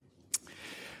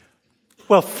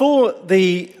Well, for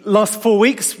the last 4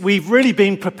 weeks, we've really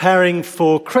been preparing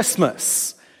for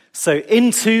Christmas. So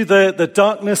into the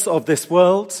darkness of this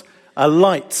world, a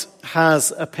light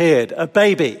has appeared, a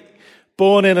baby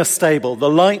born in a stable. The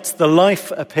light, the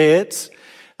life appeared,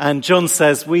 and John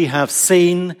says, we have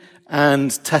seen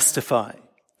and testify.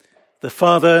 The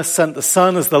Father sent the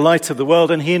Son as the light of the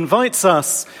world, and he invites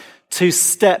us to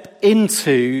step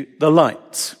into the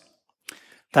light.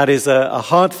 That is a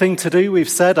hard thing to do, we've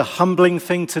said, a humbling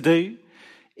thing to do.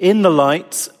 In the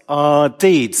light, our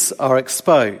deeds are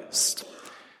exposed.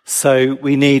 So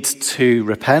we need to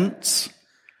repent.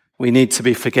 We need to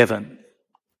be forgiven.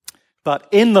 But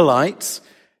in the light,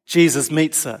 Jesus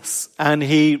meets us and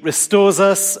he restores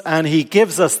us and he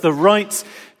gives us the right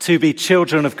to be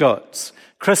children of God.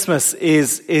 Christmas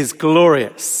is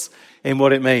glorious in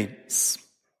what it means.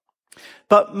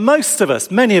 But most of us,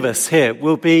 many of us here,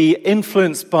 will be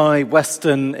influenced by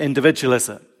Western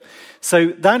individualism. So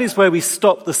that is where we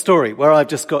stop the story, where I've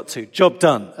just got to. Job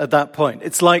done at that point.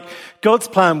 It's like God's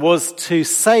plan was to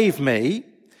save me,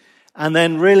 and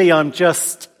then really I'm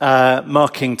just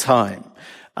marking time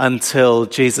until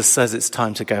Jesus says it's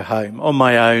time to go home on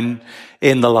my own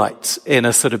in the light, in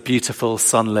a sort of beautiful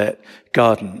sunlit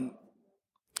garden.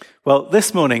 Well,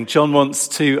 this morning, John wants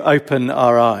to open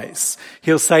our eyes.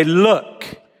 He'll say,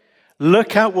 look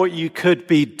at what you could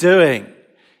be doing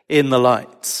in the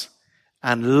light.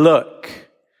 And look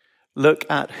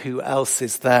at who else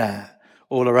is there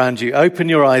all around you. Open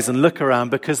your eyes and look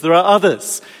around, because there are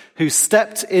others who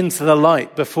stepped into the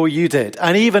light before you did.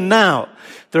 And even now,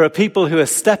 there are people who are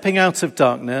stepping out of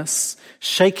darkness,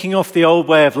 shaking off the old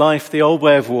way of life, the old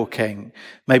way of walking,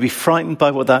 maybe frightened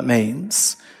by what that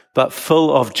means, but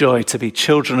full of joy to be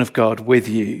children of God with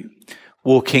you,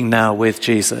 walking now with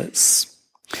Jesus.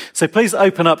 So please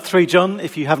open up 3 John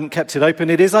if you haven't kept it open.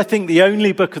 It is, I think, the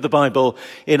only book of the Bible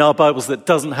in our Bibles that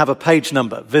doesn't have a page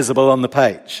number visible on the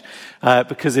page,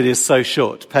 because it is so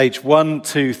short. Page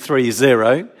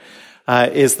 1230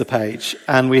 is the page,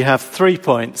 and we have 3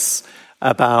 points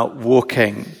about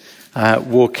walking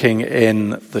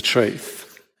in the truth.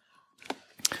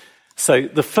 So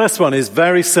the first one is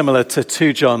very similar to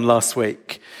 2 John last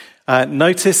week.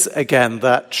 Notice again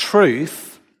that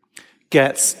truth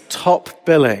gets top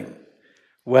billing,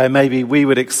 where maybe we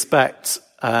would expect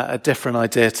a different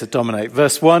idea to dominate.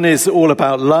 Verse 1 is all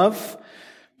about love,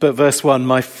 but verse 1,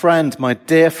 my friend, my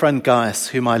dear friend Gaius,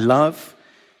 whom I love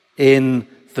in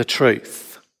the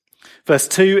truth. Verse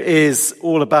 2 is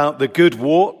all about the good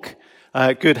walk,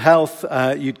 good health,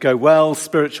 you'd go well,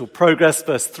 spiritual progress.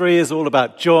 Verse 3 is all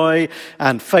about joy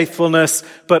and faithfulness,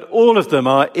 but all of them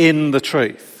are in the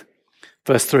truth.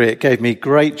 Verse 3, it gave me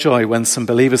great joy when some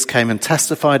believers came and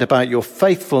testified about your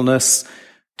faithfulness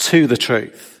to the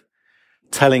truth,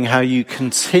 telling how you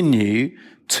continue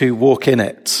to walk in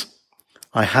it.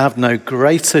 I have no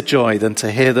greater joy than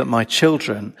to hear that my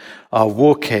children are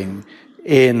walking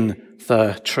in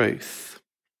the truth.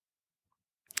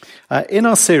 In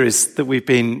our series that we've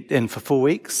been in for 4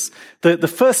 weeks, the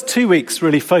first 2 weeks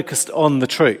really focused on the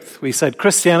truth. We said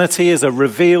Christianity is a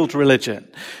revealed religion.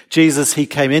 Jesus, he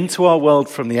came into our world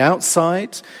from the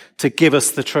outside to give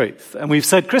us the truth. And we've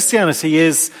said Christianity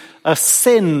is a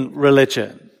sin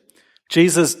religion.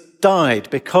 Jesus died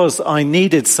because I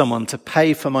needed someone to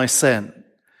pay for my sin.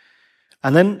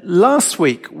 And then last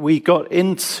week we got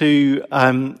into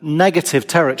negative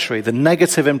territory, the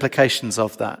negative implications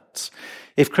of that.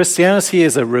 If Christianity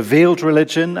is a revealed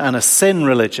religion and a sin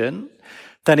religion,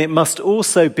 then it must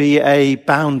also be a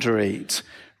boundaried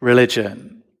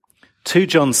religion. 2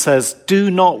 John says,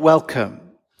 do not welcome,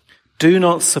 do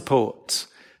not support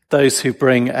those who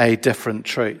bring a different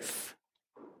truth.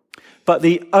 But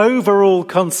the overall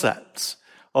concept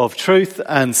of truth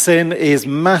and sin is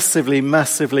massively,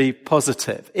 massively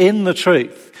positive. In the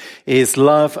truth is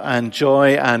love and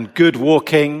joy and good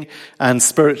walking and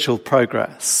spiritual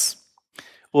progress.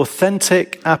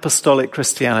 Authentic apostolic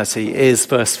Christianity is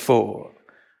verse 4.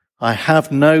 I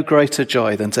have no greater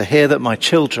joy than to hear that my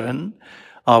children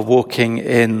are walking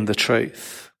in the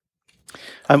truth.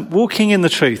 Walking in the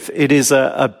truth, it is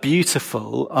a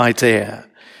beautiful idea.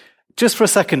 Just for a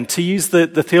second, to use the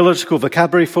theological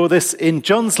vocabulary for this, in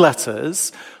John's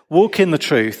letters, walk in the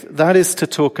truth, that is to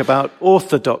talk about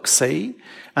orthodoxy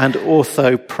and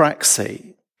orthopraxy.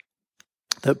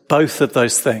 That both of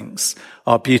those things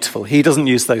are beautiful. He doesn't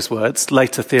use those words.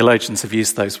 Later theologians have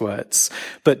used those words.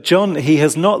 But John, he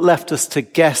has not left us to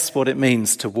guess what it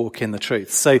means to walk in the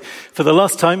truth. So for the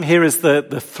last time, here is the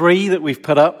 3 that we've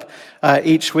put up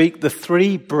each week, the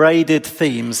 3 braided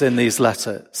themes in these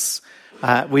letters.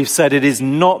 We've said it is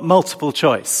not multiple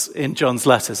choice in John's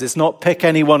letters. It's not pick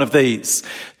any one of these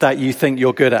that you think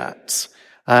you're good at.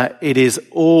 It is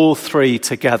all three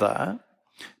together,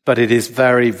 but it is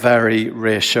very, very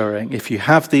reassuring. If you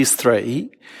have these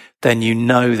three, then you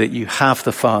know that you have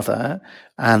the Father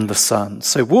and the Son.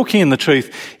 So walking in the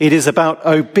truth, it is about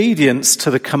obedience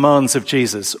to the commands of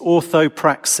Jesus,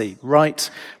 orthopraxy, right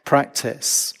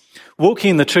practice.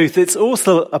 Walking in the truth, it's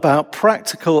also about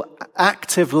practical,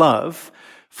 active love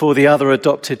for the other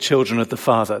adopted children of the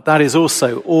Father. That is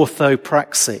also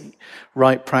orthopraxy,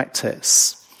 right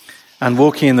practice. And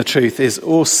walking in the truth is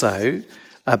also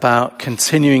about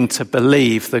continuing to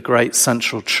believe the great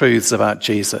central truths about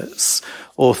Jesus,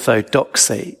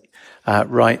 orthodoxy,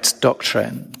 right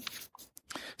doctrine.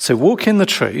 So walk in the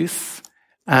truth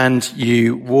and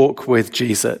you walk with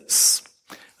Jesus.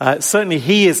 Certainly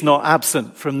he is not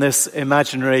absent from this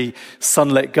imaginary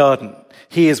sunlit garden.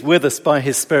 He is with us by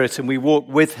his Spirit and we walk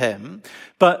with him.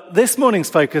 But this morning's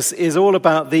focus is all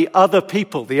about the other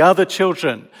people, the other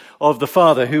children of the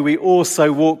Father who we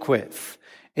also walk with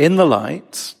in the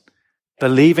light,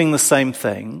 believing the same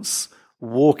things,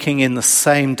 walking in the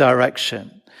same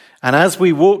direction. And as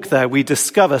we walk there, we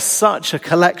discover such a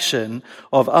collection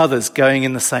of others going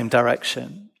in the same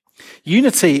direction.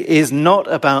 Unity is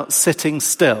not about sitting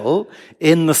still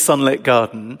in the sunlit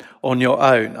garden on your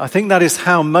own. I think that is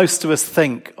how most of us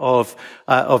think of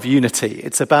unity.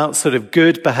 It's about sort of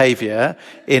good behavior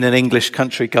in an English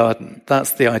country garden.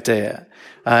 That's the idea.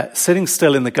 Sitting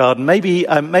still in the garden, maybe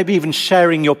even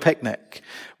sharing your picnic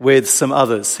with some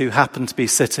others who happen to be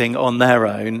sitting on their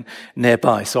own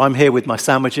nearby. So I'm here with my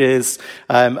sandwiches,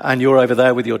 and you're over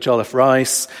there with your jollof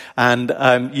rice, and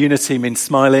unity means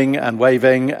smiling and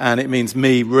waving, and it means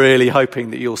me really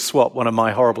hoping that you'll swap one of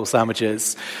my horrible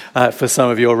sandwiches for some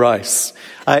of your rice.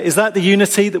 Is that the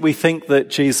unity that we think that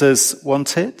Jesus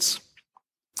wanted?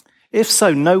 If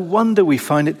so, no wonder we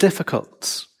find it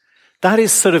difficult. That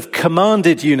is sort of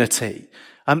commanded unity.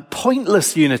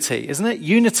 Pointless unity, isn't it?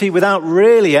 Unity without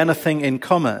really anything in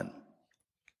common.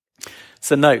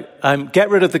 So no, get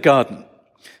rid of the garden.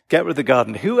 Get rid of the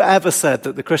garden. Who ever said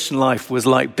that the Christian life was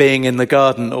like being in the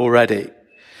garden already?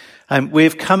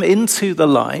 We've come into the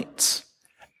light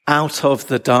out of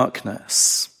the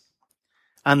darkness.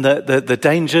 And the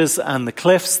dangers and the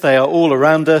cliffs, they are all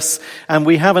around us. And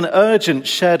we have an urgent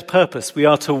shared purpose. We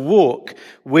are to walk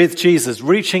with Jesus,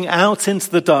 reaching out into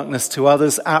the darkness to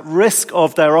others at risk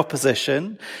of their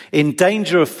opposition, in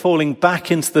danger of falling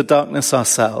back into the darkness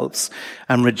ourselves,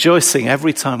 and rejoicing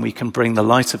every time we can bring the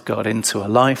light of God into a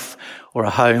life or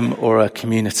a home or a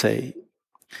community.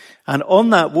 And on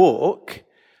that walk,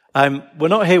 we're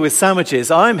not here with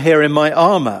sandwiches. I'm here in my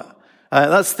armor.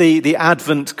 That's the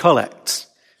Advent collect.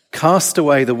 Cast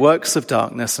away the works of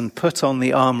darkness and put on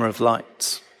the armor of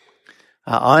light.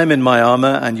 I'm in my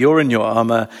armor and you're in your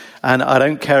armor, and I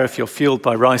don't care if you're fueled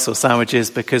by rice or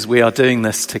sandwiches because we are doing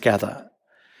this together.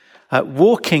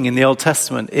 Walking in the Old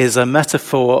Testament is a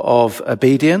metaphor of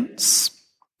obedience.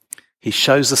 He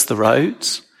shows us the road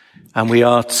and we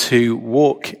are to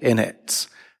walk in it,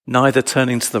 neither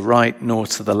turning to the right nor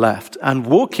to the left. And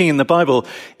walking in the Bible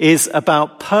is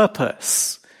about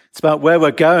purpose. It's about where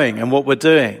we're going and what we're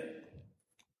doing.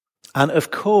 And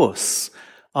of course,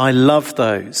 I love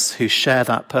those who share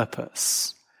that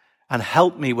purpose and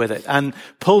help me with it and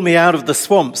pull me out of the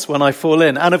swamps when I fall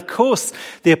in. And of course,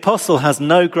 the apostle has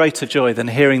no greater joy than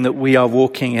hearing that we are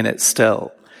walking in it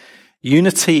still.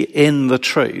 Unity in the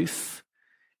truth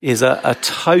is a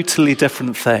totally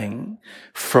different thing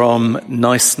from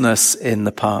niceness in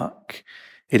the park.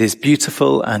 It is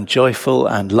beautiful and joyful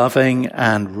and loving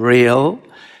and real,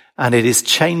 and it is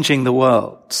changing the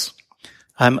world.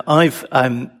 I've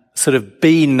sort of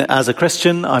been as a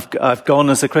Christian. I've gone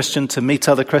as a Christian to meet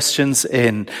other Christians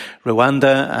in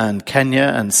Rwanda and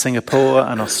Kenya and Singapore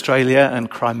and Australia and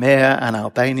Crimea and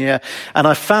Albania. And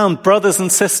I found brothers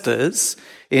and sisters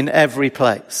in every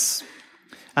place.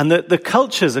 And the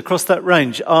cultures across that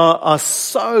range are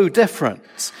so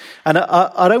different. And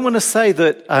I don't want to say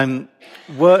that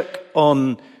work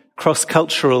on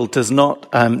cross-cultural does not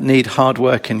need hard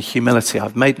work and humility.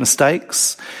 I've made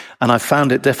mistakes and I've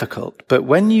found it difficult. But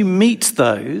when you meet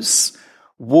those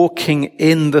walking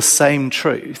in the same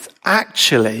truth,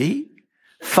 actually,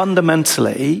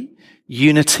 fundamentally,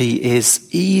 unity is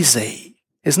easy,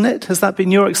 isn't it? Has that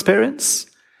been your experience?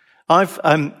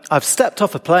 I've stepped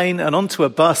off a plane and onto a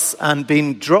bus and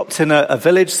been dropped in a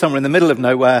village somewhere in the middle of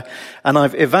nowhere, and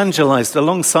I've evangelized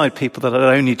alongside people that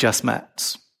I'd only just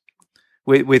met.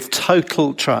 With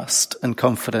total trust and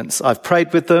confidence. I've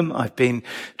prayed with them. I've been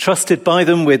trusted by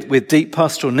them with deep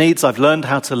pastoral needs. I've learned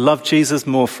how to love Jesus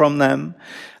more from them.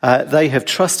 They have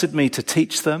trusted me to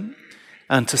teach them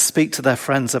and to speak to their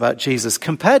friends about Jesus,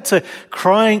 compared to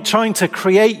trying to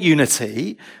create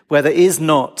unity where there is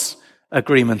not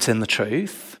agreement in the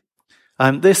truth.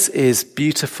 This is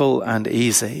beautiful and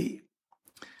easy.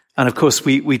 And of course,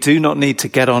 we do not need to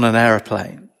get on an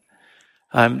aeroplane.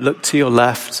 Look to your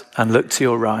left and look to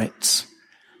your right.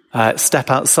 Step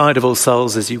outside of All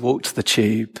Souls as you walk to the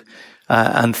tube,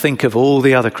 and think of all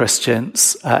the other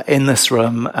Christians in this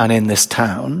room and in this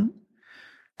town.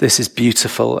 This is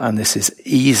beautiful and this is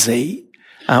easy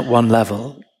at one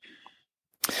level.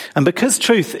 And because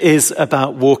truth is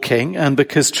about walking and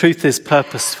because truth is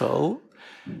purposeful,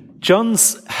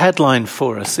 John's headline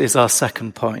for us is our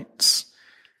second point.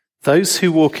 Those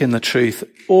who walk in the truth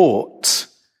ought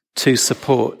to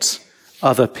support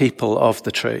other people of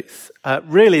the truth.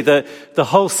 Really, the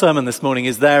whole sermon this morning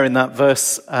is there in that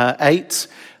verse 8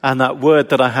 and that word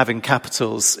that I have in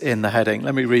capitals in the heading.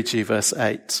 Let me read you verse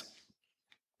 8.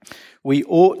 We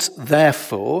ought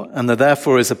therefore, and the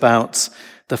therefore is about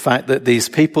the fact that these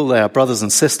people, they are brothers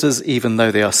and sisters, even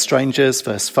though they are strangers,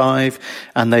 verse 5,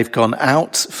 and they've gone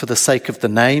out for the sake of the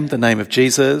name of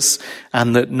Jesus,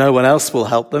 and that no one else will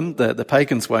help them, the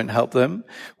pagans won't help them.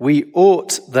 We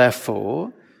ought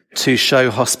therefore to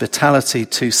show hospitality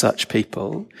to such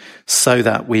people so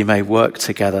that we may work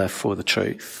together for the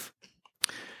truth.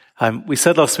 We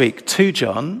said last week 2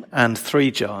 John and 3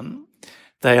 John,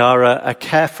 they are a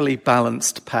carefully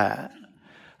balanced pair.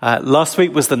 Last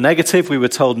week was the negative. We were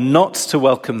told not to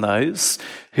welcome those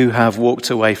who have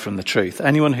walked away from the truth.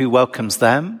 Anyone who welcomes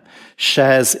them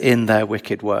shares in their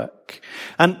wicked work.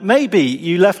 And maybe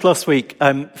you left last week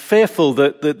fearful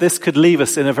that this could leave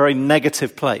us in a very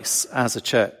negative place as a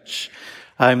church.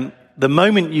 The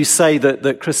moment you say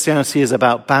that Christianity is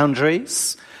about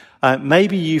boundaries,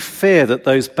 maybe you fear that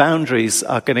those boundaries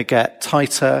are going to get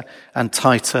tighter and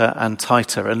tighter and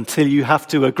tighter until you have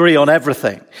to agree on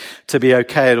everything to be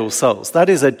okay at All Souls. That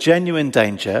is a genuine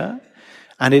danger,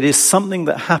 and it is something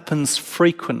that happens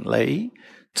frequently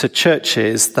to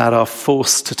churches that are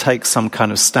forced to take some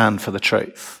kind of stand for the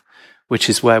truth, which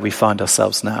is where we find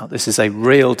ourselves now. This is a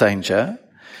real danger,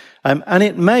 and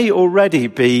it may already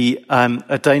be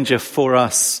a danger for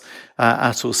us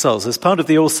at All Souls. As part of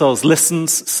the All Souls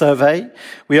Listens survey,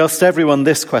 we asked everyone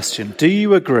this question: do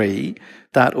you agree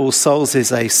that All Souls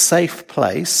is a safe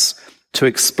place to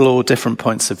explore different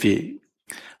points of view?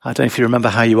 I don't know if you remember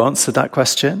how you answered that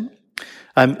question.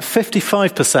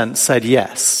 55% said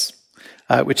yes,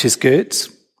 which is good,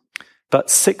 but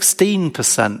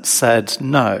 16% said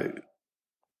no.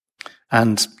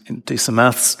 And do some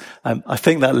maths, I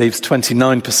think that leaves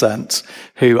 29%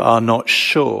 who are not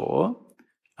sure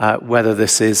whether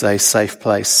this is a safe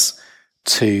place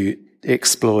to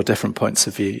explore different points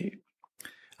of view.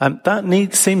 That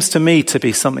seems to me to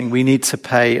be something we need to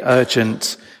pay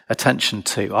urgent attention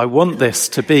to. I want this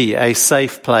to be a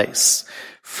safe place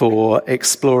for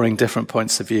exploring different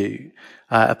points of view,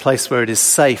 a place where it is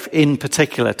safe in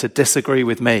particular to disagree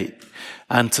with me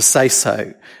and to say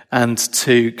so, and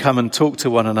to come and talk to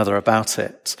one another about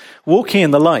it. Walking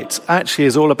in the light actually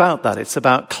is all about that. It's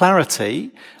about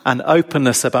clarity and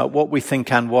openness about what we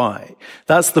think and why.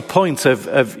 That's the point of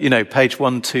page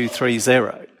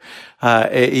 1230.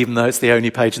 Even though it's the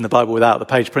only page in the Bible without the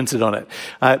page printed on it.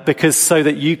 Because so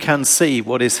that you can see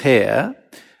what is here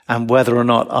and whether or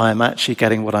not I am actually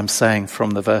getting what I'm saying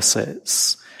from the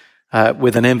verses.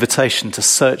 With an invitation to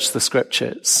search the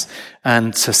scriptures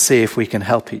and to see if we can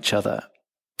help each other.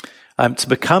 To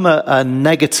become a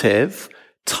negative,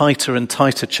 tighter and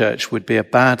tighter church would be a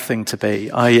bad thing to be.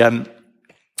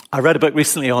 I read a book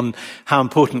recently on how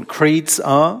important creeds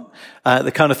are,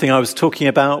 the kind of thing I was talking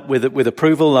about with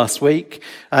approval last week,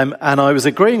 and I was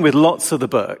agreeing with lots of the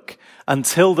book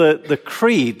until the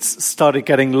creeds started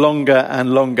getting longer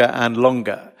and longer and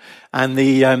longer. And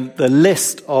the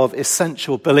list of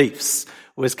essential beliefs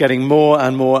was getting more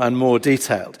and more and more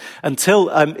detailed. Until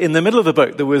in the middle of the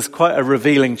book, there was quite a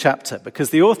revealing chapter,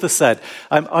 because the author said,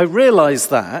 I realized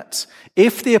that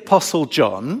if the Apostle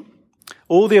John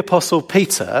or the Apostle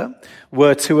Peter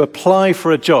were to apply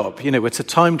for a job, were to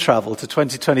time travel to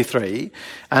 2023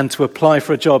 and to apply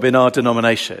for a job in our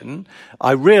denomination,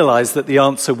 I realized that the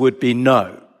answer would be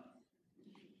no.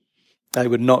 They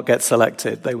would not get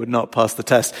selected. They would not pass the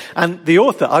test. And the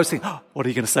author, I was thinking, what are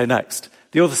you going to say next?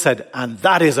 The author said, and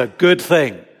that is a good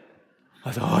thing.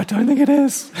 I thought, I don't think it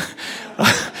is.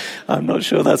 I'm not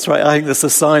sure that's right. I think that's a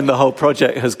sign the whole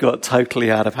project has got totally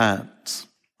out of hand.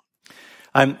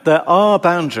 There are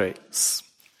boundaries.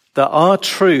 There are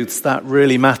truths that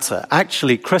really matter.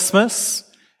 Actually, Christmas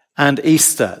and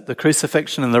Easter, the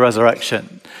crucifixion and the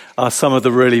resurrection, are some of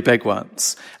the really big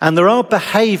ones. And there are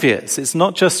behaviors. It's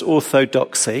not just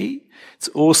orthodoxy, it's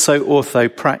also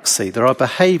orthopraxy. There are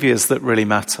behaviors that really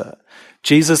matter.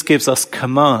 Jesus gives us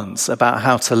commands about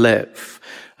how to live,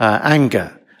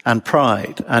 anger and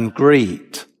pride and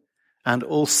greed, and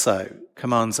also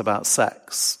commands about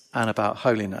sex and about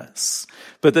holiness.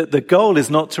 But the goal is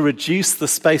not to reduce the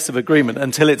space of agreement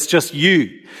until it's just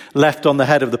you left on the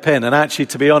head of the pin. And actually,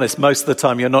 to be honest, most of the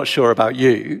time you're not sure about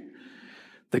you.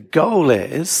 The goal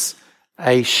is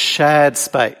a shared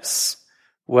space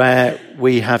where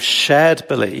we have shared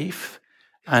belief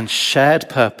and shared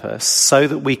purpose so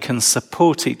that we can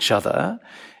support each other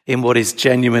in what is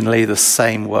genuinely the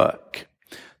same work.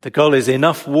 The goal is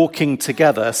enough walking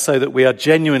together so that we're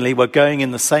going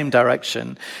in the same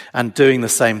direction and doing the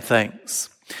same things.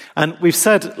 And we've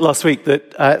said last week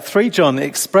that 3 John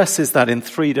expresses that in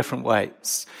 3 different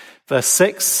ways. Verse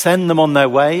 6, send them on their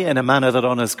way in a manner that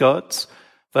honors God.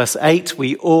 Verse 8,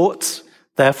 we ought,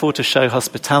 therefore, to show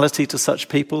hospitality to such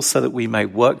people so that we may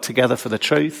work together for the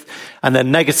truth. And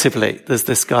then negatively, there's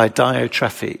this guy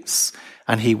Diotrephes,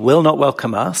 and he will not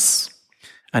welcome us,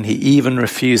 and he even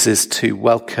refuses to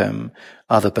welcome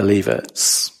other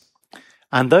believers.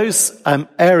 And those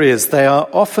areas, they are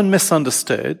often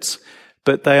misunderstood,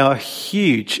 but they are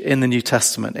huge in the New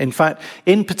Testament. In fact,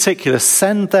 in particular,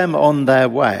 send them on their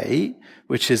way,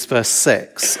 which is verse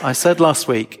 6, I said last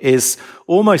week, is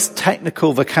almost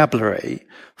technical vocabulary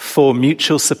for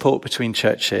mutual support between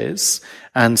churches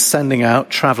and sending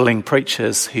out traveling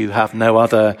preachers who have no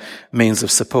other means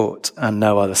of support and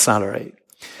no other salary.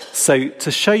 So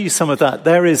to show you some of that,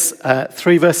 there is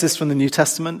 3 verses from the New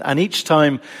Testament, and each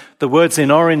time the word's in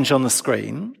orange on the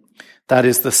screen, that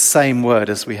is the same word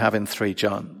as we have in 3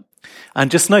 John.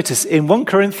 And just notice, in 1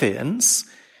 Corinthians,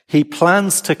 he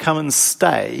plans to come and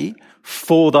stay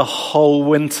for the whole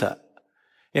winter.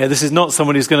 This is not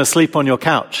someone who's going to sleep on your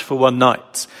couch for one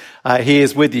night. He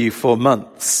is with you for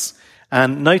months.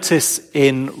 And notice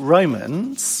in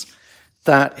Romans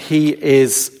that he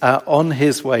is on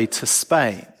his way to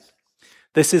Spain.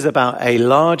 This is about a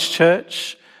large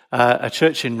church, a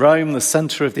church in Rome, the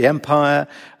center of the empire,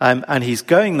 and he's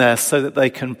going there so that they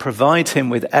can provide him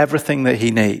with everything that he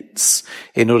needs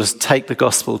in order to take the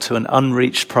gospel to an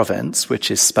unreached province, which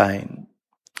is Spain.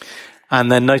 And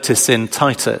then notice in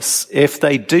Titus, if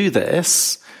they do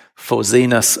this for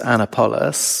Zenas and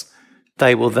Apollos,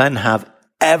 they will then have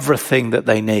everything that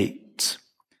they need.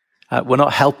 We're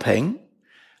not helping.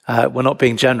 We're not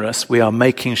being generous. We are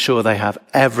making sure they have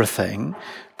everything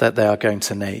that they are going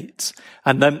to need.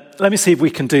 And then let me see if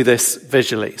we can do this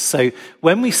visually. So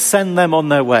when we send them on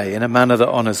their way in a manner that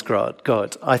honors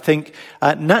God, I think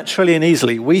naturally and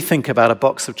easily we think about a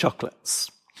box of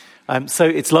chocolates. So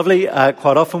it's lovely.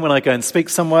 Quite often when I go and speak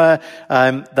somewhere,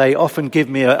 they often give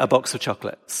me a box of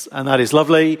chocolates, and that is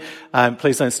lovely.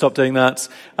 Please don't stop doing that.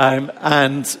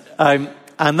 And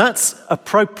that's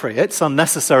appropriate. It's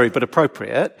unnecessary, but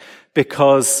appropriate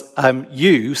because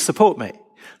you support me.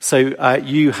 So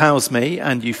you house me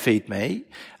and you feed me,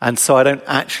 and so I don't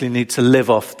actually need to live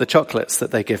off the chocolates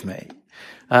that they give me.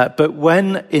 But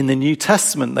when in the New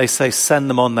Testament they say send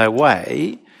them on their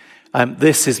way,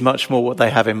 this is much more what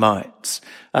they have in mind.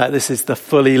 This is the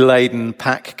fully laden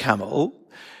pack camel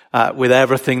with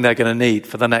everything they're going to need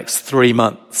for the next 3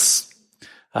 months.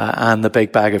 And the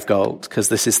big bag of gold, because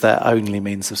this is their only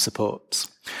means of support.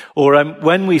 Or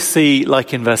when we see,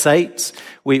 like in verse 8,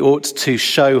 we ought to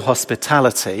show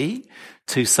hospitality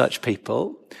to such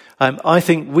people. I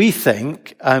think we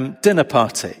think dinner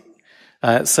party.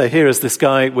 So here is this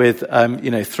guy with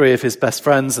 3 of his best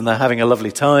friends, and they're having a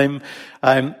lovely time.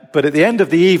 But at the end of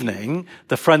the evening,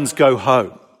 the friends go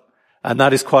home. And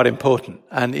that is quite important.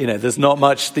 And, there's not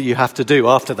much that you have to do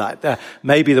after that.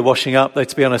 Maybe the washing up, though,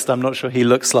 to be honest, I'm not sure he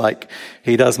looks like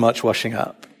he does much washing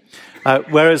up.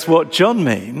 Whereas what John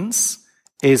means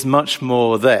is much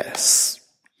more this.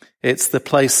 It's the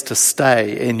place to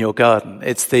stay in your garden.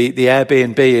 It's the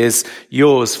Airbnb is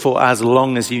yours for as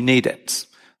long as you need it.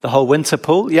 The whole winter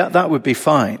pool, yeah, that would be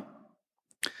fine.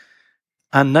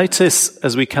 And notice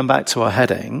as we come back to our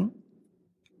heading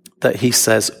that he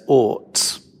says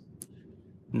ought,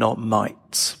 not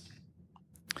might.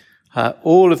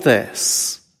 All of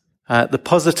this, the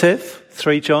positive,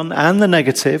 3 John, and the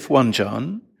negative, 1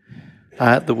 John,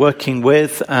 the working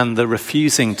with and the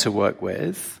refusing to work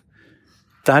with,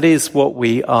 that is what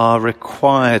we are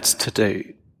required to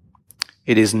do.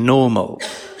 It is normal,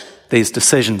 these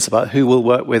decisions about who we'll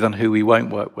work with and who we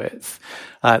won't work with.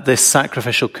 This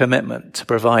sacrificial commitment to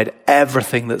provide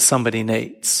everything that somebody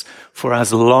needs for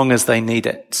as long as they need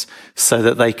it so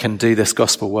that they can do this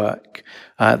gospel work.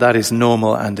 That is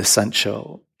normal and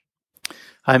essential.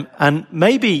 And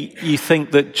maybe you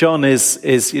think that John is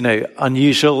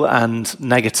unusual and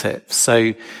negative.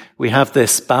 So we have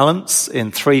this balance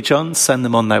in 3 John, send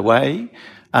them on their way,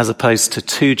 as opposed to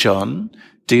 2 John,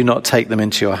 do not take them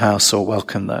into your house or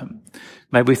welcome them.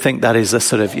 Maybe we think that is a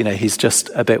sort of, he's just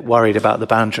a bit worried about the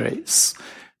boundaries.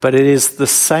 But it is the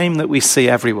same that we see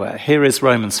everywhere. Here is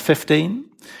Romans 15,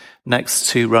 next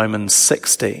to Romans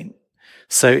 16.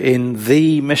 So in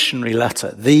the missionary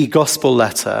letter, the gospel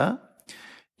letter,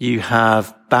 you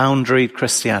have boundaried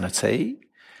Christianity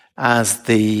as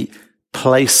the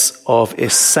place of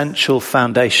essential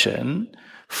foundation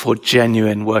for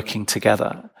genuine working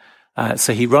together.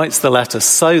 So he writes the letter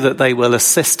so that they will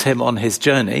assist him on his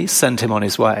journey, send him on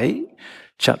his way,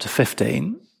 chapter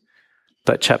 15.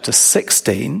 But chapter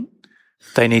 16,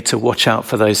 they need to watch out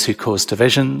for those who cause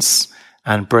divisions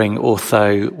and bring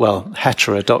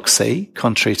heterodoxy,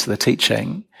 contrary to the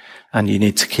teaching, and you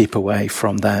need to keep away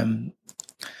from them.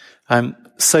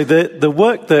 So the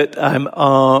work that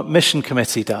our mission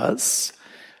committee does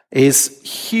is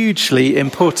hugely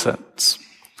important.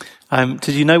 Did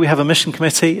you know we have a mission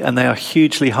committee, and they are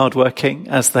hugely hardworking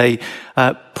as they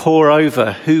pore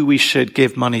over who we should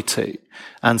give money to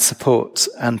and support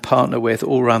and partner with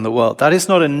all around the world. That is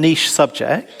not a niche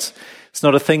subject. It's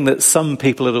not a thing that some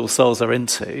people at All Souls are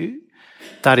into.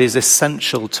 That is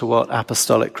essential to what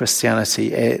apostolic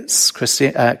Christianity is.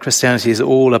 Christianity is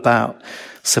all about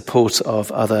support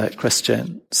of other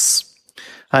Christians.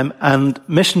 And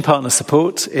mission partner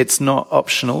support, it's not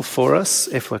optional for us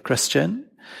if we're Christian.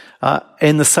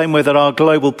 In the same way that our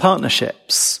global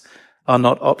partnerships are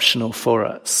not optional for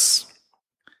us.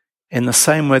 In the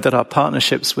same way that our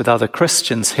partnerships with other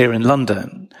Christians here in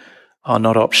London are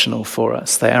not optional for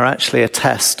us. They are actually a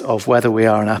test of whether we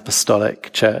are an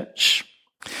apostolic church.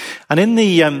 And in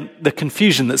the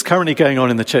confusion that's currently going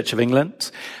on in the Church of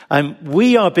England,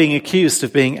 we are being accused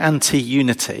of being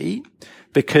anti-unity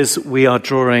because we are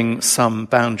drawing some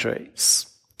boundaries.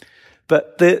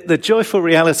 But the joyful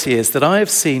reality is that I have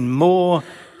seen more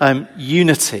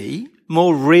unity,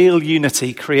 more real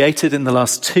unity created in the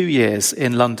last 2 years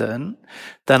in London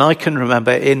than I can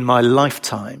remember in my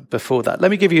lifetime before that.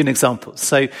 Let me give you an example.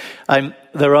 So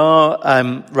there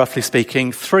are, roughly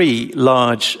speaking, 3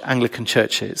 large Anglican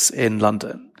churches in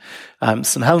London.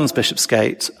 St Helens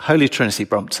Bishopsgate, Holy Trinity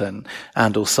Brompton,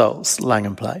 and All Souls,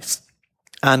 Langham Place.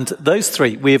 And those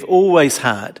 3, we have always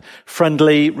had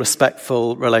friendly,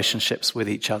 respectful relationships with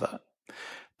each other.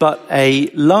 But a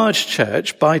large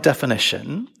church, by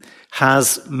definition,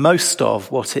 has most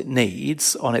of what it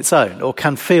needs on its own, or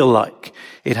can feel like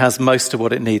it has most of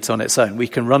what it needs on its own. We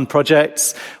can run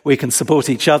projects, we can support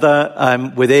each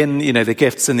other within, the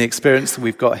gifts and the experience that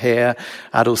we've got here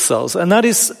at All Souls. And that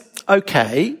is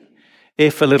okay,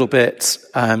 if a little bit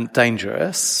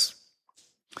dangerous.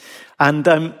 And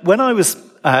when I was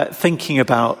thinking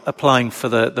about applying for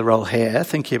the role here,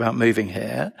 thinking about moving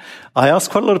here, I asked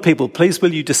quite a lot of people, please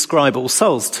will you describe All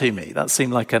Souls to me? That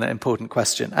seemed like an important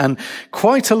question. And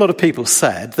quite a lot of people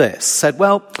said,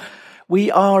 well,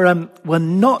 we're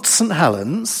not St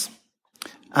Helens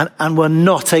and we're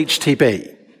not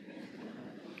HTB,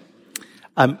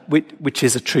 which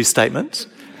is a true statement.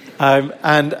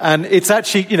 And it's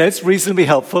actually, it's reasonably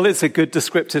helpful. It's a good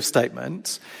descriptive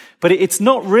statement, but it's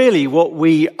not really what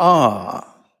we are.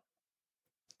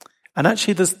 And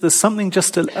actually, there's something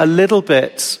just a little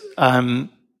bit,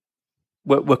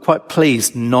 we're quite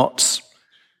pleased not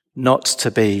to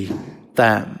be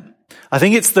them. I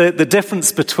think it's the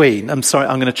difference between, I'm sorry,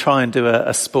 I'm going to try and do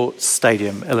a sports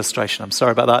stadium illustration. I'm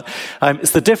sorry about that.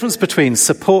 It's the difference between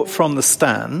support from the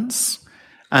stands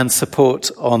and support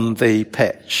on the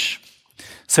pitch.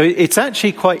 So it's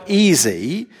actually quite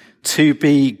easy to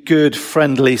be good,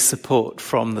 friendly support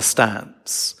from the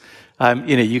stands.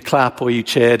 You clap or you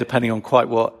cheer depending on quite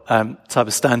what type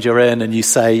of stand you're in, and you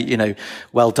say,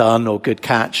 well done or good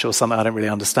catch or something. I don't really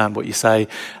understand what you say,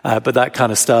 but that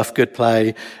kind of stuff, good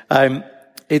play.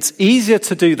 It's easier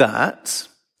to do that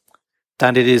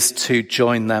than it is to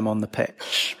join them on the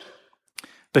pitch.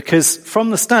 Because from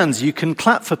the stands, you can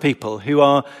clap for people who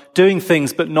are doing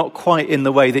things but not quite in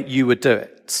the way that you would do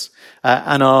it,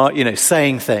 and are,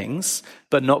 saying things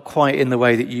but not quite in the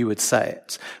way that you would say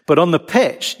it. But on the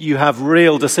pitch, you have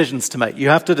real decisions to make. You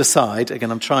have to decide,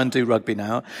 again, I'm trying to do rugby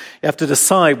now, you have to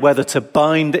decide whether to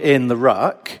bind in the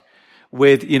ruck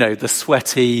with, the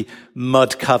sweaty,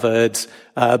 mud-covered,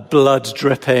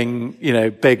 blood-dripping,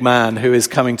 big man who is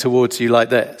coming towards you like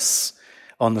this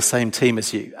on the same team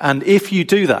as you. And if you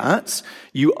do that,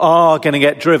 you are going to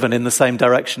get driven in the same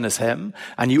direction as him,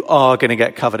 and you are going to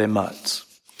get covered in mud.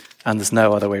 And there's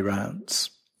no other way round.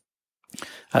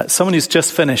 Someone who's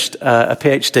just finished a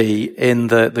PhD in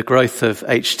the growth of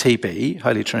HTB,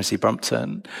 Holy Trinity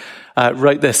Brompton,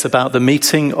 wrote this about the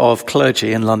meeting of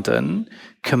clergy in London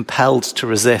compelled to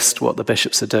resist what the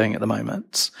bishops are doing at the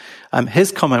moment.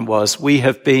 His comment was, we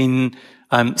have been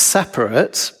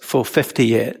separate for 50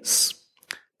 years.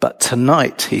 But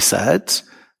tonight, he said,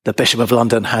 the Bishop of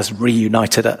London has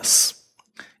reunited us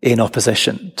in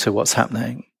opposition to what's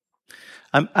happening.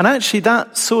 And actually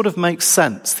that sort of makes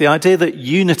sense. The idea that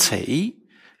unity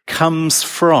comes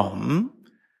from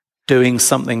doing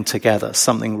something together,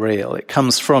 something real. It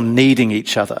comes from needing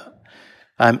each other.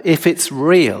 If it's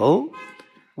real,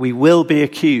 we will be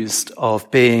accused of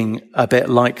being a bit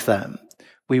like them.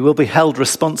 We will be held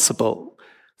responsible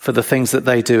for the things that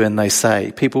they do and they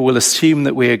say. People will assume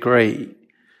that we agree.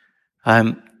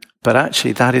 But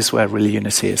actually that is where real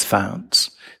unity is found.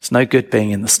 It's no good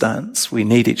being in the stands. We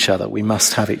need each other. We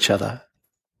must have each other.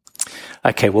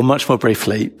 Okay, well, much more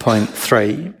briefly, point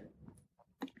 3.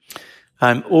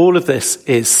 All of this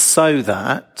is so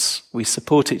that we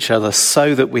support each other,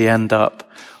 so that we end up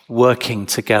working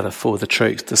together for the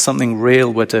truth. There's something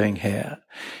real we're doing here.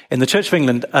 In the Church of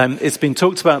England, it's been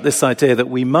talked about this idea that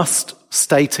we must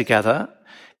stay together,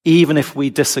 even if we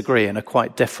disagree and are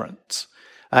quite different.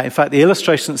 In fact, the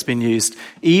illustration that's been used,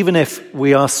 even if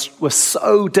we're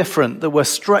so different that we're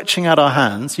stretching out our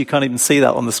hands, you can't even see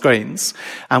that on the screens,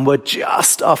 and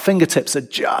our fingertips are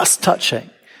just touching,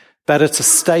 better to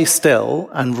stay still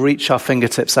and reach our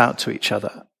fingertips out to each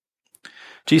other.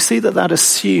 Do you see that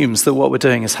assumes that what we're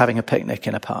doing is having a picnic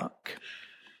in a park?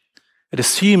 It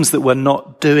assumes that we're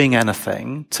not doing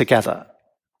anything together.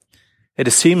 It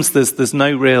assumes there's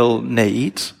no real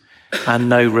need and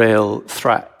no real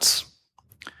threat.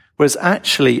 Whereas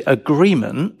actually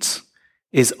agreement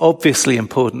is obviously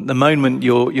important the moment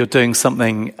you're doing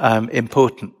something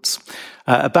important.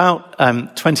 About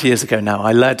 20 years ago now,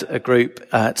 I led a group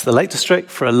to the Lake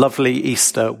District for a lovely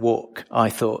Easter walk,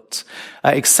 I thought.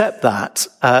 Except that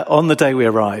on the day we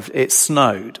arrived, it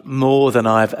snowed more than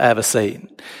I've ever seen.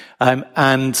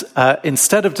 And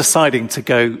instead of deciding to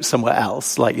go somewhere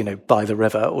else, like, by the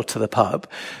river or to the pub,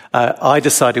 I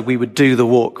decided we would do the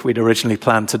walk we'd originally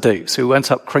planned to do. So we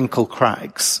went up Crinkle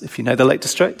Crags, if you know the Lake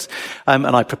District. And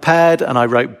I prepared and I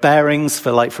wrote bearings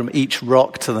for from each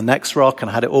rock to the next rock, and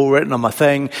I had it all written on my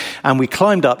thing. And we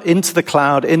climbed up into the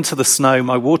cloud, into the snow.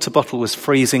 My water bottle was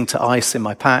freezing to ice in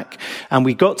my pack. And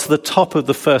we got to the top of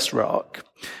the first rock.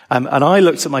 And I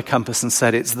looked at my compass and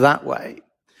said, it's that way.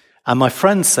 And my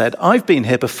friend said, I've been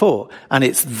here before, and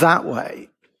it's that way.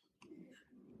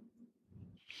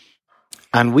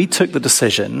 And we took the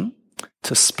decision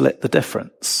to split the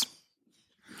difference.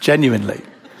 Genuinely.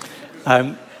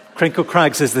 Crinkle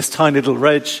Crags is this tiny little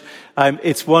ridge.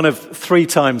 It's one of 3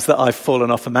 times that I've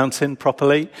fallen off a mountain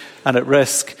properly and at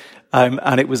risk.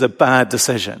 And it was a bad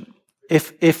decision.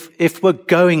 If we're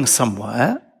going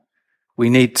somewhere,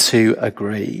 we need to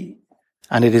agree.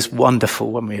 And it is wonderful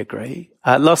when we agree.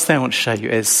 Last thing I want to show you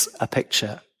is a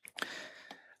picture.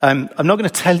 I'm not going to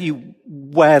tell you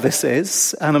where this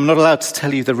is, and I'm not allowed to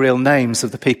tell you the real names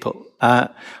of the people. I'm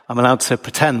allowed to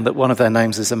pretend that one of their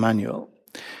names is Emmanuel.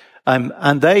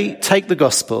 And they take the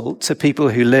gospel to people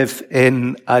who live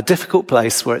in a difficult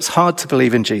place where it's hard to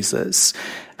believe in Jesus.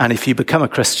 And if you become a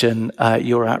Christian,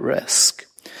 you're at risk.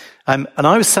 And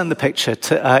I was sent the picture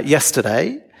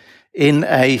yesterday in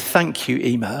a thank you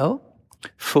email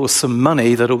for some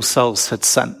money that All Souls had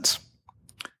sent.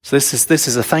 So this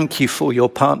is a thank you for your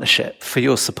partnership, for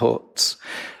your support,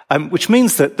 which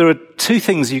means that there are 2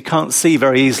 things you can't see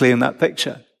very easily in that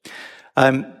picture.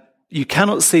 You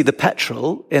cannot see the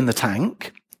petrol in the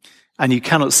tank, and you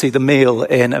cannot see the meal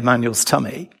in Emmanuel's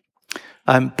tummy.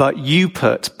 But you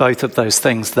put both of those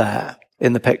things there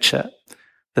in the picture,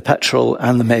 the petrol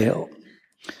and the meal.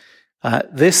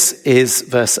 This is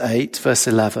verse 8, verse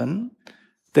 11.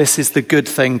 This is the good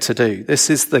thing to do. This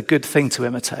is the good thing to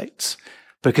imitate,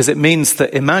 because it means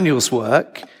that Emmanuel's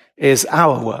work is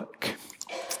our work.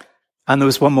 And there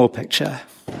was one more picture.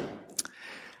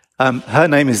 Her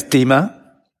name is Dima,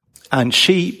 and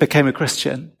she became a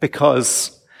Christian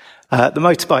because the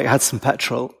motorbike had some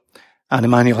petrol and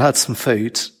Emmanuel had some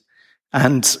food,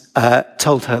 and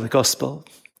told her the gospel.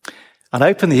 And I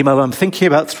opened the email, I'm thinking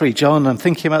about 3 John, I'm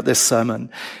thinking about this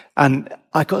sermon, and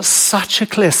I got such a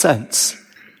clear sense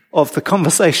of the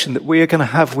conversation that we are going to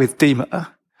have with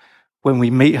Dima when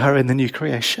we meet her in the new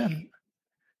creation.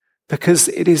 Because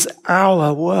it is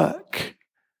our work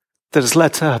that has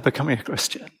led to her becoming a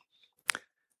Christian.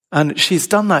 And she's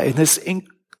done that in this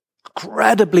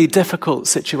incredibly difficult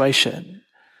situation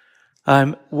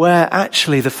where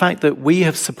actually the fact that we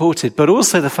have supported, but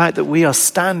also the fact that we are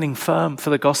standing firm for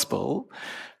the gospel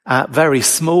at very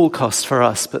small cost for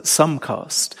us, but some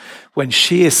cost, when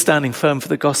she is standing firm for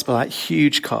the gospel at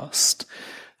huge cost,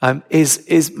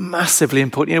 is massively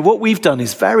important. You know, what we've done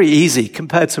is very easy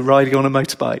compared to riding on a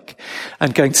motorbike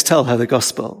and going to tell her the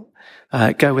gospel.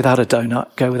 Go without a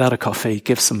donut, go without a coffee,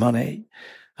 give some money.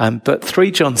 But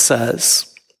 3 John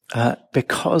says,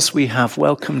 because we have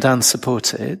welcomed and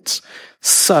supported,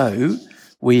 so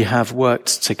we have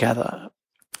worked together.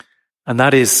 And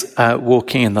that is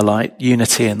walking in the light,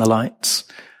 unity in the light,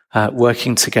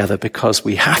 working together because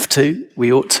we have to,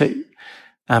 we ought to,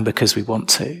 and because we want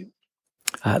to.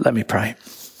 Let me pray.